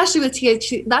 Especially with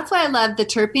THC. That's why I love the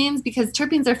terpenes, because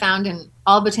terpenes are found in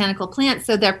all botanical plants.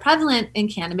 So they're prevalent in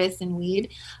cannabis and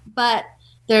weed, but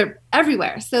they're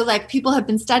everywhere. So like people have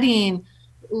been studying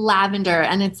lavender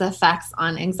and its effects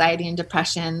on anxiety and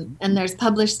depression. And there's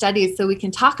published studies, so we can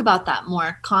talk about that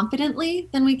more confidently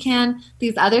than we can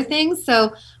these other things.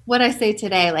 So what I say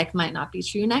today, like, might not be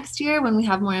true next year when we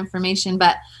have more information,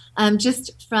 but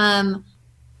just from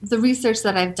the research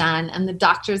that I've done and the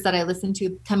doctors that I listen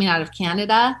to coming out of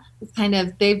Canada, it's kind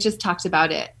of, they've just talked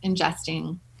about it,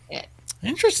 ingesting it.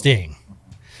 Interesting.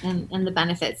 And the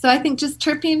benefits. So I think just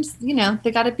terpenes, they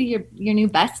got to be your new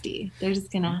bestie. They're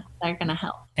gonna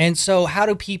help. And so how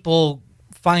do people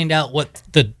find out what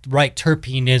the right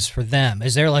terpene is for them?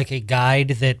 Is there like a guide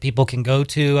that people can go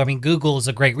to? I mean, Google is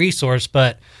a great resource,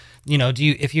 but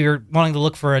if you're wanting to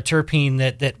look for a terpene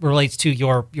that relates to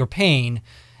your pain,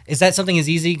 is that something as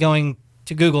easy going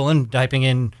to Google and typing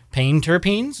in pain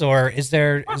terpenes, or is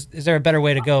there a better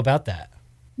way to go about that?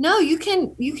 No, you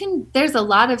can, there's a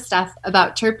lot of stuff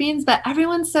about terpenes, but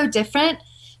everyone's so different.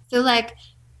 So like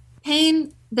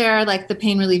pain, there are like the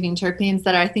pain relieving terpenes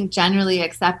that are, I think, generally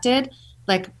accepted,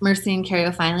 like myrcene,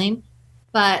 caryophyllene.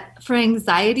 But for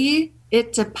anxiety,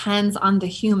 it depends on the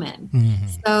human. Mm-hmm.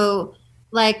 So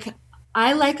like,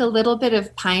 I like a little bit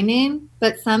of pinene,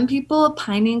 but some people,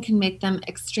 pinene can make them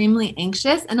extremely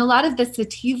anxious. And a lot of the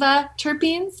sativa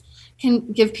terpenes can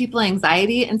give people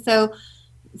anxiety. And so,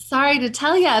 sorry to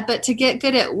tell you, but to get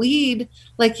good at weed,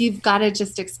 like, you've got to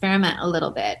just experiment a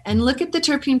little bit and look at the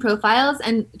terpene profiles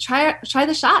and try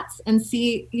the shots and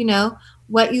see,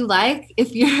 what you like.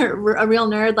 If you're a real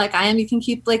nerd like I am, you can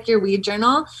keep like your weed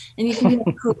journal, and you can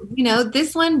be like,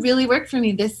 this one really worked for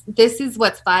me. This is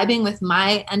what's vibing with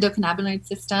my endocannabinoid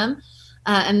system,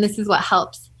 and this is what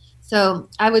helps. So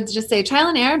I would just say trial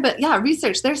and error, but yeah,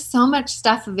 research. There's so much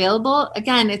stuff available.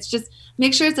 Again, it's just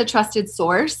make sure it's a trusted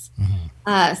source,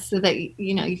 so that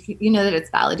you know that it's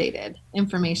validated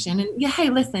information. And yeah, hey,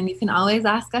 listen, you can always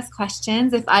ask us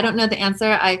questions. If I don't know the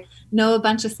answer, I know a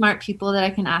bunch of smart people that I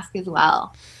can ask as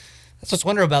well. That's what's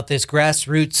wonderful about this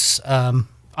grassroots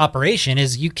operation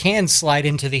is you can slide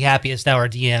into the Happiest Hour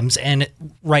DMs and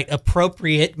write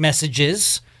appropriate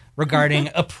messages regarding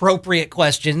appropriate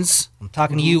questions. I'm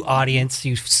talking to you, audience,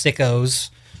 you sickos.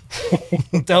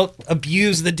 Don't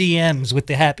abuse the DMs with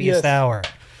the Happiest Hour.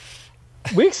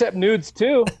 We accept nudes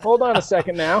too. Hold on a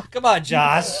second now. Come on,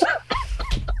 Josh.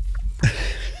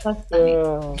 That's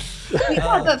funny.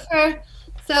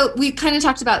 So we kind of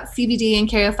talked about CBD and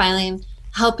caryophyllene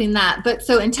helping that. But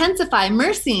so Intensify,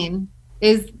 myrcene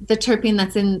is the terpene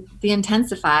that's in the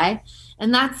Intensify,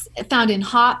 and that's found in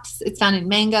hops. It's found in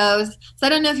mangoes. So I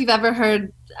don't know if you've ever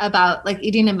heard about like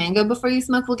eating a mango before you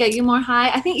smoke will get you more high.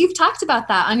 I think you've talked about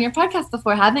that on your podcast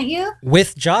before, haven't you?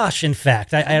 With Josh, in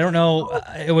fact. I don't know.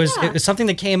 It was something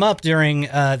that came up during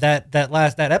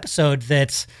that episode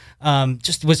that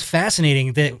just was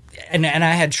fascinating. That and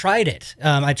I had tried it.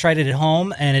 I tried it at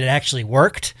home, and it actually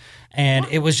worked. And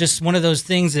it was just one of those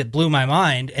things that blew my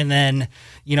mind. And then,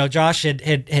 Josh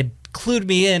had clued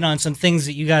me in on some things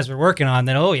that you guys were working on.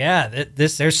 That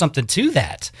there's something to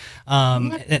that,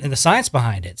 and the science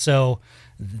behind it. So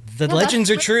the legends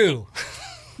are true.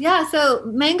 Yeah. So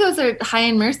mangoes are high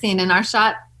in myrcene, and our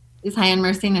shot is high in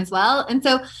myrcene as well. And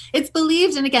so it's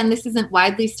believed, and again, this isn't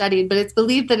widely studied, but it's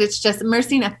believed that it's just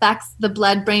myrcene affects the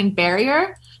blood-brain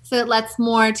barrier, so it lets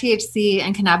more THC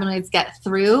and cannabinoids get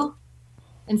through.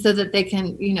 And so that they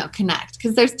can, connect.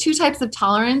 Because there's two types of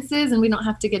tolerances, and we don't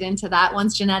have to get into that.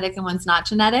 One's genetic and one's not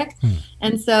genetic.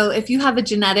 And so if you have a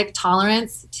genetic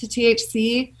tolerance to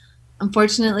THC,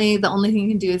 unfortunately, the only thing you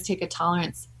can do is take a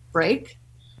tolerance break.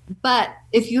 But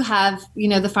if you have,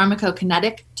 the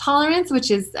pharmacokinetic tolerance, which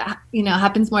is,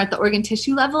 happens more at the organ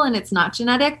tissue level and it's not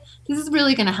genetic, this is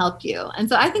really going to help you. And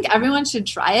so I think everyone should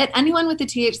try it. Anyone with a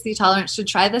THC tolerance should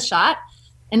try the shot.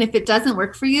 And if it doesn't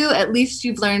work for you, at least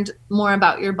you've learned more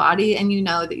about your body, and you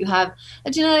know that you have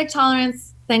a genetic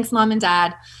tolerance. Thanks, Mom and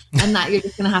Dad, and that you're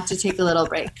just going to have to take a little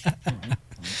break.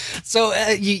 So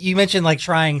you mentioned like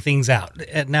trying things out.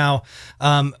 Now,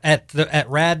 at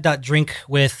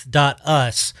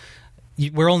rad.drinkwith.us,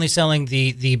 we're only selling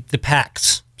the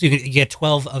packs. So you get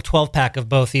a 12 pack of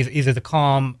both, either the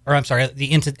Calm, or I'm sorry,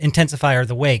 the Intensify or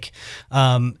the Wake.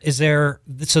 Is there,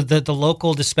 so the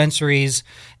local dispensaries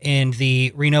in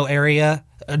the Reno area,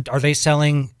 are they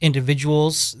selling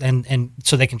individuals and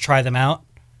so they can try them out?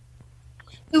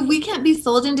 So we can't be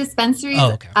sold in dispensaries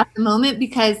at the moment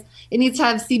because it needs to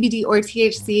have CBD or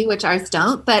THC, which ours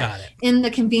don't. But in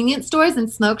the convenience stores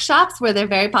and smoke shops, where they're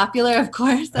very popular, of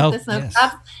course, at the smoke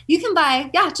shops, you can buy,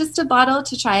 just a bottle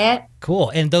to try it. Cool.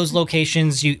 And those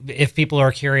locations, if people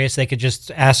are curious, they could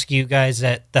just ask you guys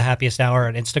at the Happiest Hour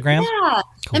on Instagram? Yeah.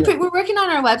 Cool. And we're working on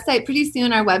our website. Pretty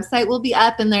soon our website will be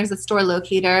up, and there's a store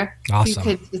locator. Awesome. So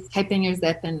you could just type in your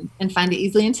zip and find it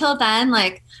easily. Until then,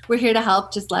 we're here to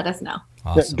help. Just let us know.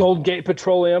 Awesome. Gold Gate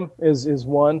Petroleum is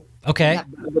one. Okay.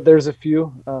 But there's a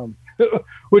few.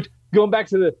 Which, going back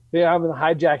to I'm in the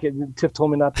hijack, Tiff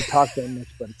told me not to talk that much,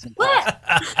 but it's impossible.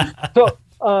 So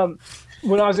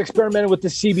when I was experimenting with the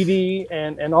CBD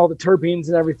and all the terpenes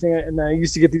and everything, and I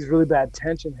used to get these really bad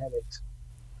tension headaches.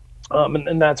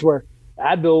 And that's where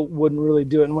Advil wouldn't really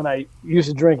do it. And when I used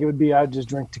to drink, I'd just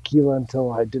drink tequila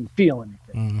until I didn't feel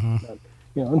anything.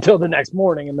 Mm-hmm. Until the next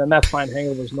morning, and then that's fine.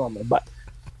 Hangover's normal. But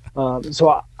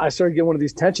so I started getting one of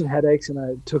these tension headaches, and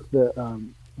I took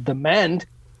the Mend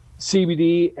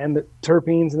CBD and the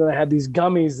terpenes, and then I had these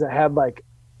gummies that had like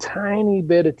tiny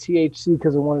bit of THC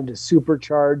because I wanted to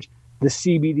supercharge the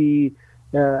CBD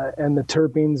and the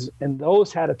terpenes, and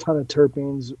those had a ton of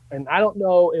terpenes. And I don't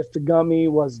know if the gummy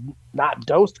was not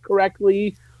dosed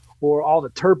correctly or all the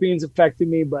terpenes affected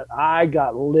me, but I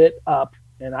got lit up.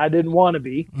 And I didn't want to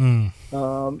be.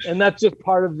 And that's just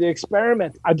part of the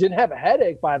experiment. I didn't have a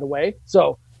headache, by the way.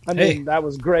 So, that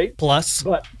was great. Plus.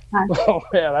 But, oh,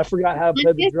 man, I forgot how to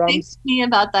play the drums. What makes me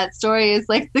about that story is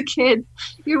like the kids.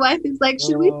 Your wife is like,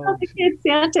 should we tell the kids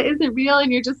Santa isn't real?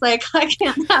 And you're just like, I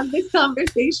can't have this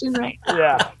conversation right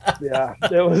now. Yeah.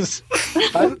 It was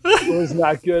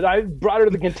not good. I brought her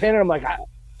to the container. I'm like,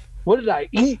 what did I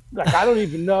eat? Like, I don't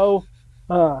even know.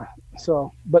 But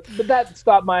that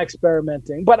stopped my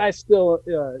experimenting. But I still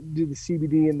do the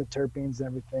CBD and the terpenes and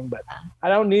everything. But I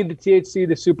don't need the THC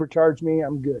to supercharge me.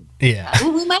 I'm good. Yeah.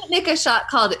 Well, we might make a shot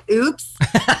called Oops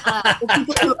for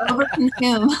people who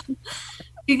overconsume.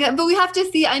 But we have to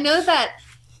see. I know that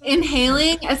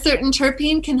inhaling a certain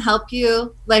terpene can help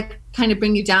you, kind of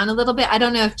bring you down a little bit. I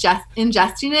don't know if just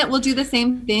ingesting it will do the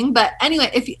same thing. But anyway,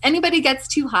 if anybody gets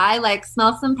too high,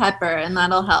 smell some pepper, and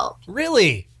that'll help.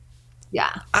 Really?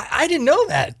 Yeah. I didn't know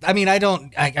that. I mean, I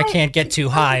can't get too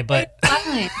high, but.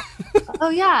 Oh,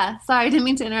 yeah. Sorry, I didn't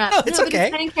mean to interrupt. No, it's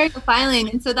okay. It's caryophyllene,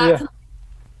 and so that's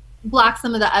block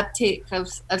some of the uptake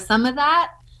of some of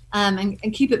that,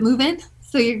 and keep it moving.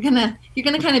 So you're gonna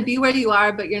kind of be where you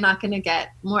are, but you're not gonna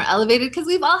get more elevated, because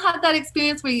we've all had that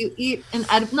experience where you eat an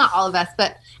edible. Not all of us,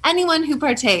 but anyone who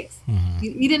partakes,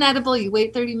 you eat an edible, you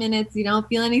wait 30 minutes, you don't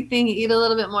feel anything, you eat a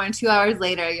little bit more, and 2 hours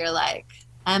later you're like,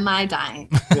 am I dying?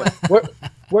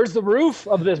 Where's the roof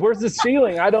of this? Where's the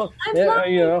ceiling? I don't,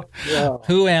 Yeah.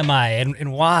 Who am I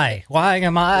and why? Why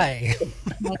am I?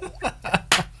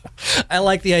 I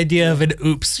like the idea of an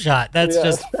oops shot. That's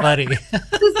just funny.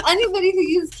 Because anybody who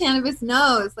uses cannabis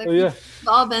knows, like, we've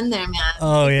all been there, man.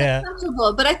 Oh, it's yeah.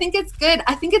 uncomfortable, but I think it's good.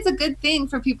 I think it's a good thing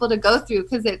for people to go through,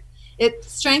 because it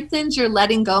strengthens your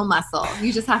letting go muscle.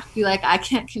 You just have to be like, I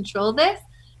can't control this,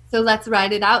 so let's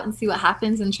ride it out and see what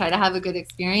happens and try to have a good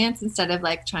experience instead of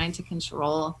like trying to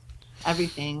control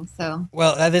everything. So,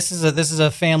 well, this is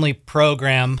a family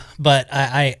program, but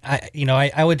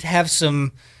I would have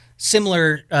some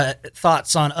similar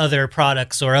thoughts on other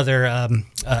products or other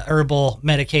herbal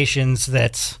medications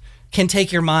that can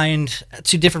take your mind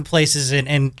to different places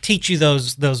and teach you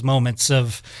those moments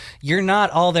of you're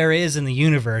not all there is in the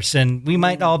universe, and we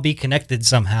might all be connected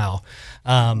somehow.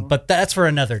 But that's for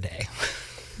another day.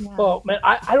 yeah. Oh man,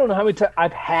 I don't know how many times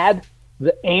I've had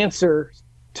the answer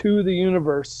to the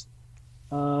universe,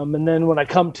 and then when I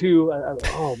come to,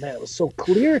 oh man, it was so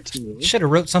clear to me. You should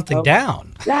have wrote something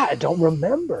down. Yeah, I don't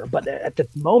remember, but at the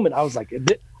moment I was like,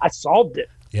 I solved it.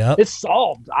 Yeah, it's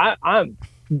solved. I'm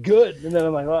good, and then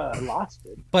I'm like, oh, I lost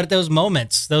it. But those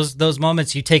moments, those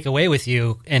moments you take away with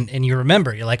you, and you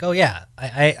remember, you're like, oh yeah,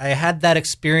 I had that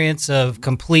experience of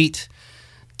complete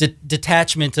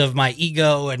detachment of my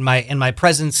ego and my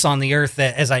presence on the earth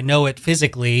as I know it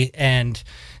physically, and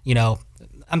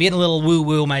I'm getting a little woo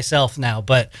woo myself now,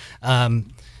 but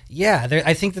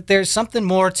I think that there's something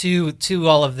more to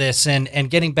all of this, and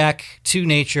getting back to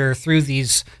nature through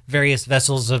these various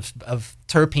vessels of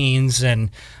terpenes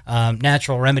and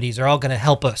natural remedies are all going to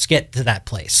help us get to that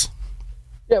place.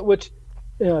 Yeah, which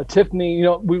Tiffany,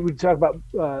 we would talk about.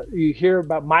 You hear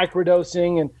about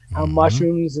microdosing and how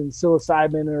mushrooms and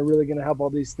psilocybin are really going to help all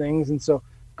these things, and so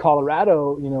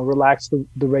Colorado, relaxed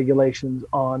the regulations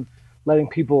on letting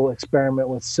people experiment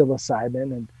with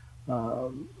psilocybin, and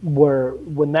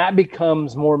when that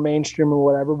becomes more mainstream or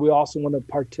whatever, we also want to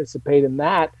participate in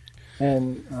that.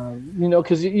 And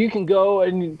because you can go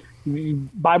and you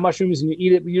buy mushrooms and you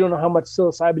eat it, but you don't know how much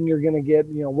psilocybin you're going to get,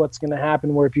 what's going to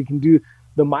happen. Where if you can do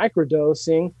the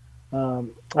microdosing, I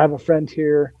have a friend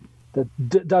here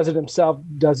that does it himself,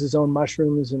 does his own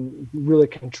mushrooms and really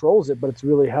controls it, but it's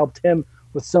really helped him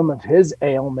with some of his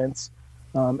ailments.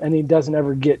 And he doesn't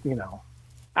ever get,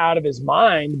 out of his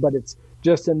mind, but it's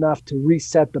just enough to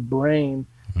reset the brain.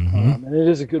 And it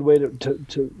is a good way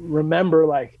to remember,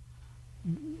 like,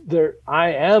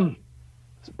 I am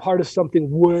part of something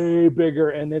way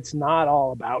bigger, and it's not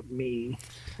all about me.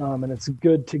 And it's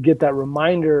good to get that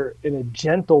reminder in a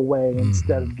gentle way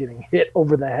instead of getting hit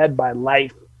over the head by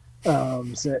life.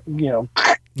 The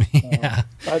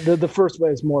first way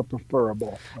is more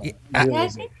preferable. I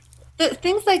think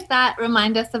things like that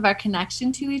remind us of our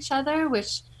connection to each other,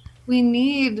 which we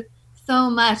need so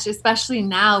much, especially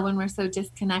now when we're so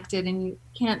disconnected and you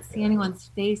can't see anyone's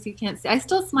face. I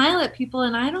still smile at people,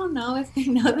 and I don't know if they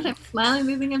know that I'm smiling.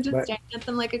 Maybe I'm just staring at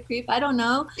them like a creep. I don't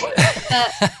know.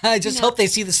 But, I just hope they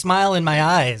see the smile in my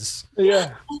eyes.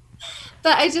 Yeah.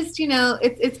 But I just,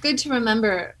 it's good to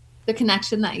remember the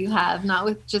connection that you have, not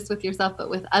with yourself, but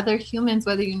with other humans,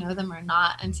 whether you know them or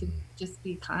not, and to just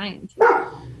be kind.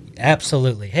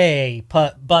 Absolutely. Hey,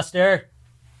 Buster.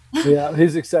 Yeah,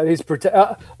 he's excited. He's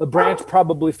a branch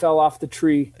probably fell off the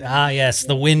tree. Ah, yes,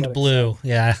 the wind blew.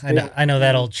 Yeah, I know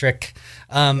that old trick.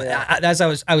 As I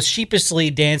was sheepishly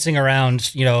dancing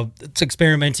around,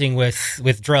 experimenting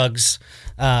with drugs.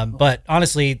 But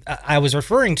honestly, I was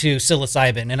referring to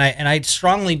psilocybin, and I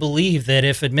strongly believe that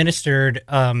if administered,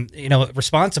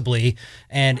 responsibly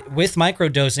and with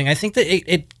microdosing, I think that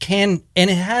it can, and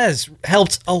it has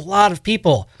helped a lot of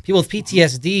people with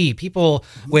PTSD, people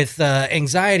with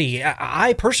anxiety.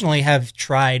 I personally have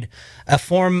tried a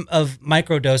form of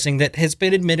microdosing that has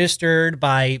been administered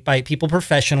by people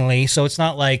professionally, so it's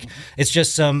not like it's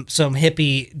just some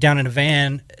hippie down in a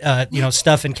van,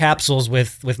 stuff in capsules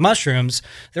with mushrooms.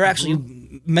 They're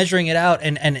actually measuring it out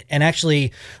and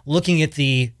actually looking at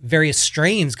the various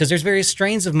strains, because there's various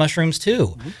strains of mushrooms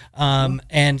too.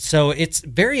 And so it's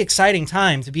very exciting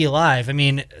time to be alive. I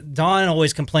mean, Dawn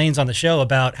always complains on the show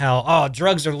about how,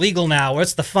 drugs are legal now.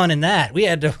 What's the fun in that? We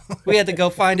had to go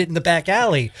find it in the back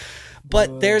alley.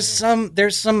 But there's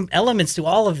some elements to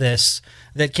all of this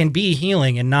that can be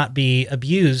healing and not be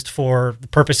abused for the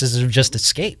purposes of just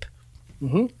escape.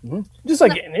 Just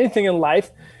like anything in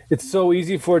life, it's so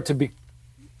easy for it to be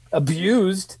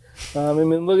abused. I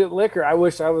mean, look at liquor. I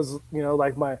wish I was,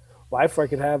 like my wife, where I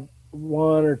could have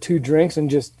 1 or 2 drinks and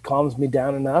just calms me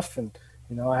down enough. And,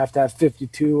 I have to have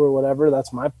 52 or whatever.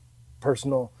 That's my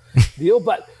personal deal.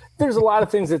 But there's a lot of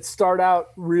things that start out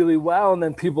really well and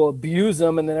then people abuse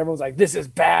them. And then everyone's like, this is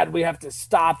bad. We have to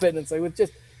stop it. And it's like, it's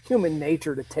just human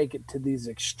nature to take it to these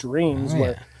extremes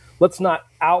where let's not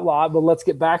outlaw it, but let's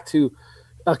get back to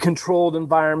a controlled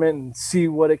environment and see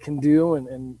what it can do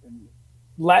and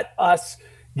let us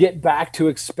get back to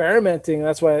experimenting.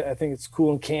 That's why I think it's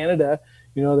cool in Canada,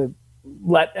 they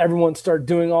let everyone start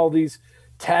doing all these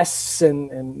tests.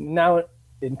 And now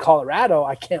in Colorado,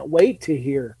 I can't wait to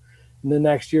hear in the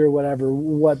next year or whatever,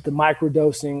 what the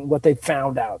microdosing, what they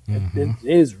found out. It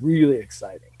is really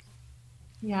exciting.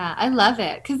 Yeah, I love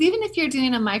it. Because even if you're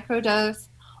doing a microdose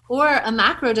or a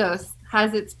macrodose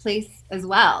has its place as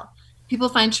well. People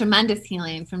find tremendous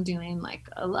healing from doing like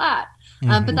a lot.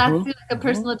 But that's like a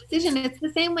personal decision. It's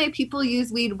the same way people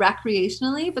use weed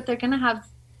recreationally, but they're going to have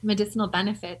medicinal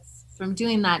benefits from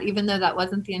doing that, even though that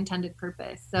wasn't the intended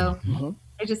purpose. So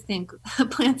I just think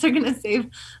plants are going to save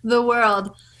the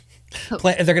world.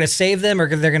 They're going to save them,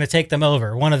 or they're going to take them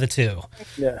over. One of the two.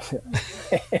 Yeah.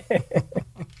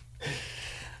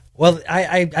 Well,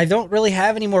 I don't really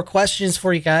have any more questions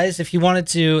for you guys. If you wanted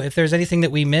to, if there's anything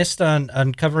that we missed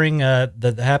on covering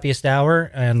the happiest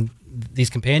hour and these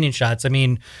companion shots, I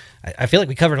mean, I feel like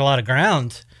we covered a lot of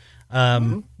ground.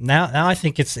 Now I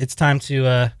think it's time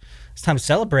to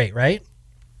celebrate, right?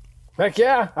 Heck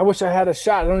yeah! I wish I had a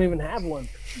shot. I don't even have one.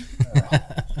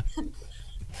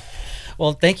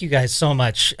 Well, thank you guys so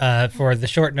much for the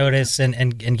short notice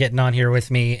and getting on here with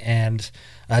me. And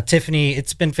Tiffany,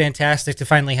 it's been fantastic to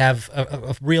finally have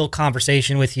a real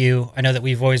conversation with you. I know that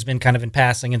we've always been kind of in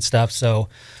passing and stuff. So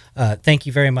thank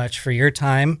you very much for your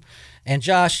time. And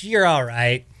Josh, you're all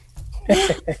right.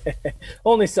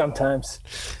 Only sometimes.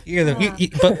 You're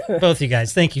both you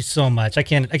guys. Thank you so much. I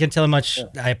can tell how much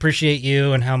I appreciate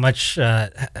you and how much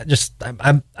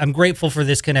I'm grateful for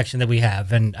this connection that we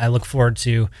have, and I look forward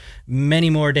to many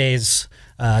more days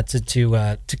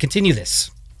to continue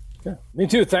this. Yeah, me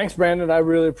too. Thanks, Brandon. I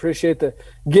really appreciate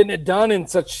getting it done in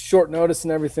such short notice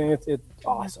and everything. It's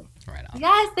awesome. Right on.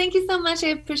 Yes, thank you so much. I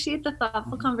appreciate the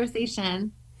thoughtful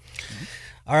conversation.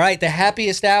 All right, The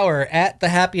Happiest Hour, at The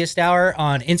Happiest Hour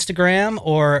on Instagram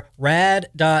or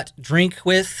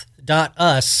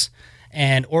rad.drinkwith.us,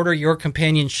 and order your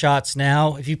companion shots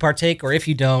now if you partake or if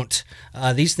you don't.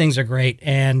 These things are great,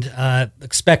 and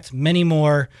expect many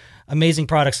more amazing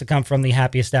products to come from The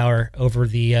Happiest Hour over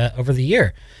the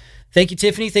year. Thank you,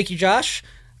 Tiffany. Thank you, Josh.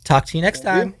 Talk to you next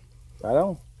time. Right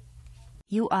on.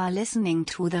 You are listening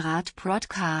to the Rad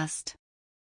Podcast.